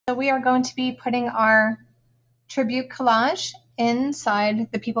So we are going to be putting our tribute collage inside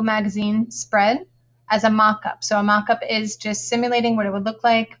the People magazine spread as a mock-up. So a mock-up is just simulating what it would look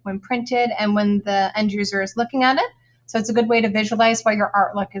like when printed and when the end user is looking at it. So it's a good way to visualize what your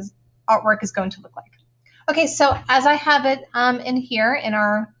artwork is going to look like. Okay, so as I have it in here in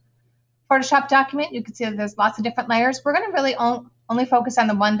our Photoshop document, you can see that there's lots of different layers. We're going to really only focus on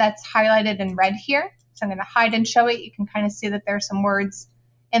the one that's highlighted in red here. So I'm going to hide and show it. You can kind of see that there's some words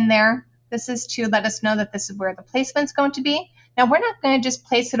in there. This is to let us know that this is where the placement's going to be. Now we're not going to just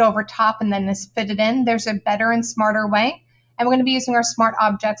place it over top and then just fit it in. There's a better and smarter way, and we're going to be using our smart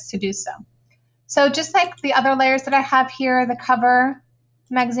objects to do so. So just like the other layers that I have here, the cover,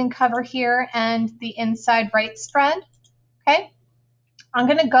 magazine cover here, and the inside right spread, okay, I'm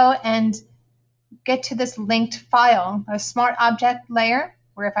going to go and get to this linked file, a smart object layer,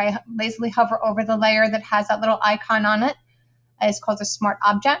 where if I lazily hover over the layer that has that little icon on it, it's called a smart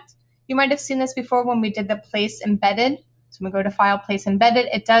object. You might have seen this before when we did the place embedded. So when we go to file, place embedded,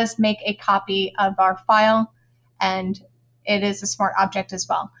 it does make a copy of our file, and it is a smart object as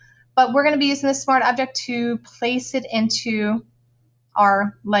well. But we're going to be using this smart object to place it into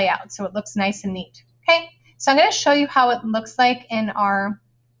our layout so it looks nice and neat. Okay, so I'm going to show you how it looks like in our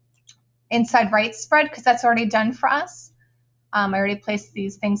inside right spread because that's already done for us. I already placed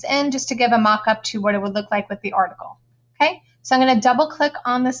these things in just to give a mock-up to what it would look like with the article. Okay, so I'm going to double click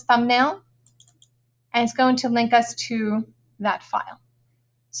on this thumbnail and it's going to link us to that file.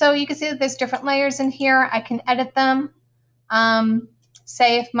 So you can see that there's different layers in here. I can edit them.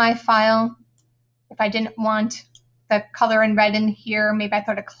 Say if my file, if I didn't want the color in red in here, maybe I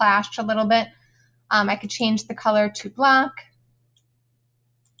thought it clashed a little bit, I could change the color to black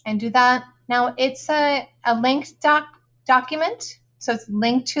and do that. Now it's a linked document, so it's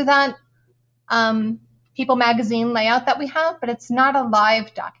linked to that People magazine layout that we have, but it's not a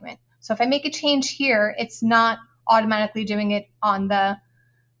live document. So if I make a change here, it's not automatically doing it on the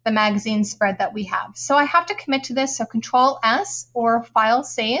magazine spread that we have. So I have to commit to this, so Control S or File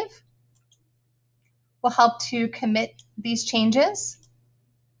Save will help to commit these changes.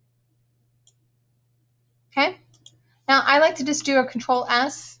 Okay. Now I like to just do a Control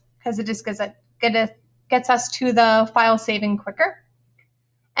S because it just gets us to the file saving quicker.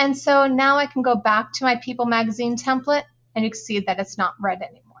 And so now I can go back to my People magazine template and you can see that it's not red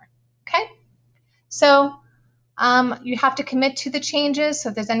anymore. Okay. So you have to commit to the changes. So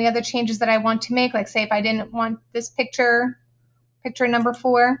if there's any other changes that I want to make, like say if I didn't want this picture number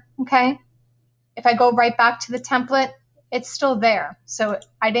 4, okay, if I go right back to the template, it's still there. So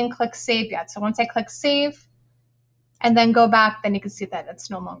I didn't click save yet. So once I click save and then go back, then you can see that it's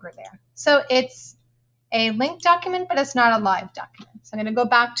no longer there. So it's a linked document, but it's not a live document. So I'm going to go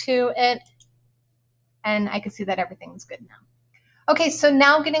back to it and I can see that everything's good now. Okay, so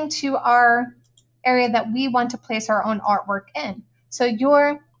now getting to our area that we want to place our own artwork in. So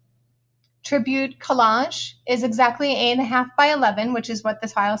your tribute collage is exactly 8.5 by 11, which is what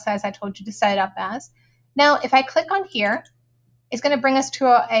this file says I told you to set it up as. Now, if I click on here, it's going to bring us to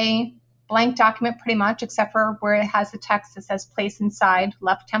a blank document pretty much, except for where it has the text that says place inside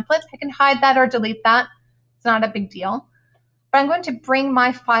left template. I can hide that or delete that. It's not a big deal. But I'm going to bring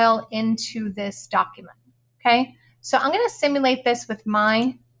my file into this document. Okay, so I'm going to simulate this with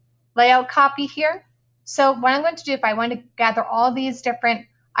my layout copy here. So what I'm going to do, if I want to gather all these different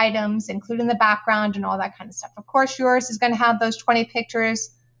items, including the background and all that kind of stuff. Of course, yours is going to have those 20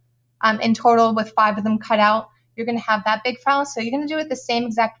 pictures in total with 5 of them cut out. You're going to have that big file. So you're going to do it the same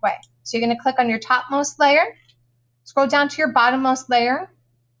exact way. So you're going to click on your topmost layer, scroll down to your bottommost layer.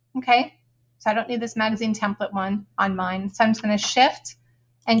 Okay, so I don't need this magazine template one on mine. So I'm just going to shift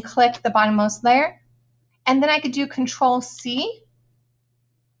and click the bottommost layer. And then I could do Control C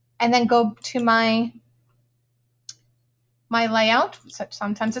and then go to my layout. So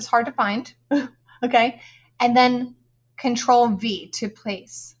sometimes it's hard to find. Okay, and then Control V to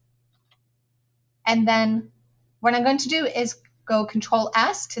place. And then what I'm going to do is go Control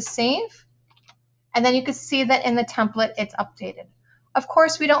S to save. And then you can see that in the template it's updated. Of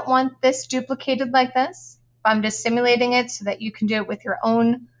course, we don't want this duplicated like this, but I'm just simulating it so that you can do it with your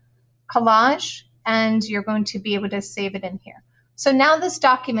own collage and you're going to be able to save it in here. So now this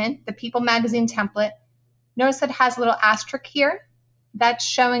document, the People magazine template, notice that it has a little asterisk here. That's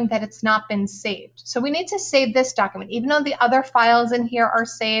showing that it's not been saved. So we need to save this document. Even though the other files in here are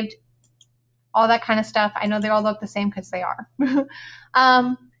saved, all that kind of stuff, I know they all look the same because they are.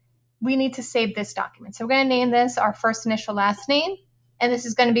 We need to save this document. So we're going to name this our first initial last name, and this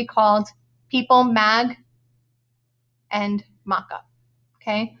is going to be called People Mag and Mockup.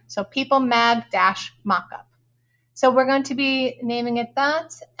 Okay, so People Mag dash Mockup. So we're going to be naming it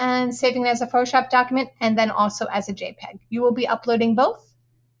that and saving it as a Photoshop document and then also as a JPEG. You will be uploading both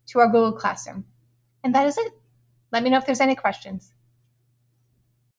to our Google Classroom. And that is it. Let me know if there's any questions.